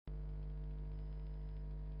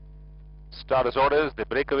Starter's orders, they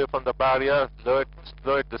break away from the barrier. Low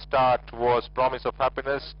at the start was Promise of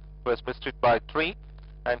Happiness, who has missed it by 3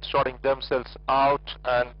 and sorting themselves out,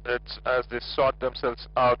 and it's as they sort themselves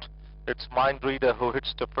out, it's Mind Reader who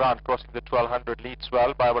hits the front, crossing the 1200, leads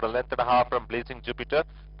well by about a length and a half from Blazing Jupiter.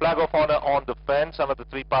 Flag of Honor on the fence, another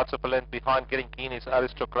 3 parts of a length behind. Getting keen is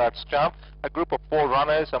Aristocrat's Charm. A group of 4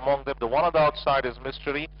 runners, among them the one on the outside is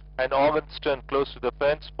Mystery and Organston close to the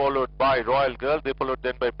fence, followed by Royal Girl. They followed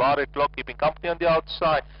then by Barrett Law. Keeping company on the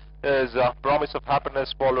outside is Promise of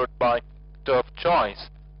Happiness, followed by Turf Choice.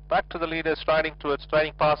 Back to the leader, striding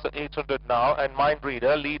past the 800 now, and Mind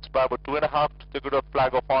Reader leads by about 2.5 to the good of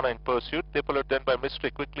Flag of Honor in pursuit. They followed then by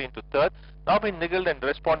Mystery quickly into 3rd. Now being niggled and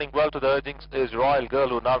responding well to the urgings is Royal Girl,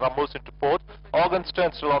 who now moves into 4th.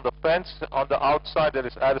 Organston still on the fence. On the outside there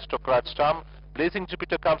is Aristocrat's Charm. Blazing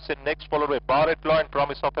Jupiter comes in next, followed by Barrett Law and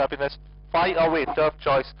Promise of Happiness. 5 away, Turf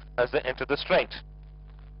Choice as they enter the straight.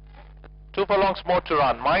 2 furlongs more to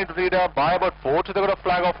run. Mind Reader by about 4 to the good of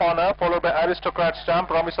Flag of Honor, followed by Aristocrat's Charm,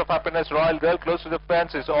 Promise of Happiness, Royal Girl. Close to the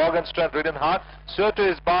fence is Organston, ridden hard. So too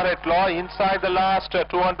is Barrett Law, inside the last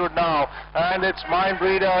 200 now, and it's Mind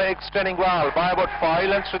Reader extending well by about 5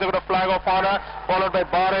 lengths to the good of Flag of Honor, followed by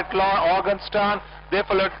Barrett Law, Organston. They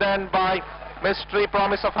followed then by Mystery,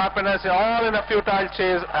 Promise of Happiness, all in a futile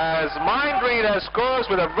chase as Mind Reader scores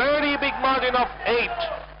with a very big margin of 8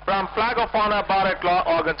 from Flag of Honor, Barrett Law,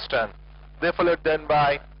 Organston. They followed then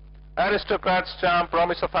by Aristocrat's Charm,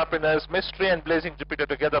 Promise of Happiness, Mystery and Blazing Jupiter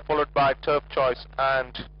together, followed by Turf Choice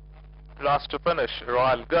and last to finish,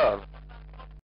 Royal Girl.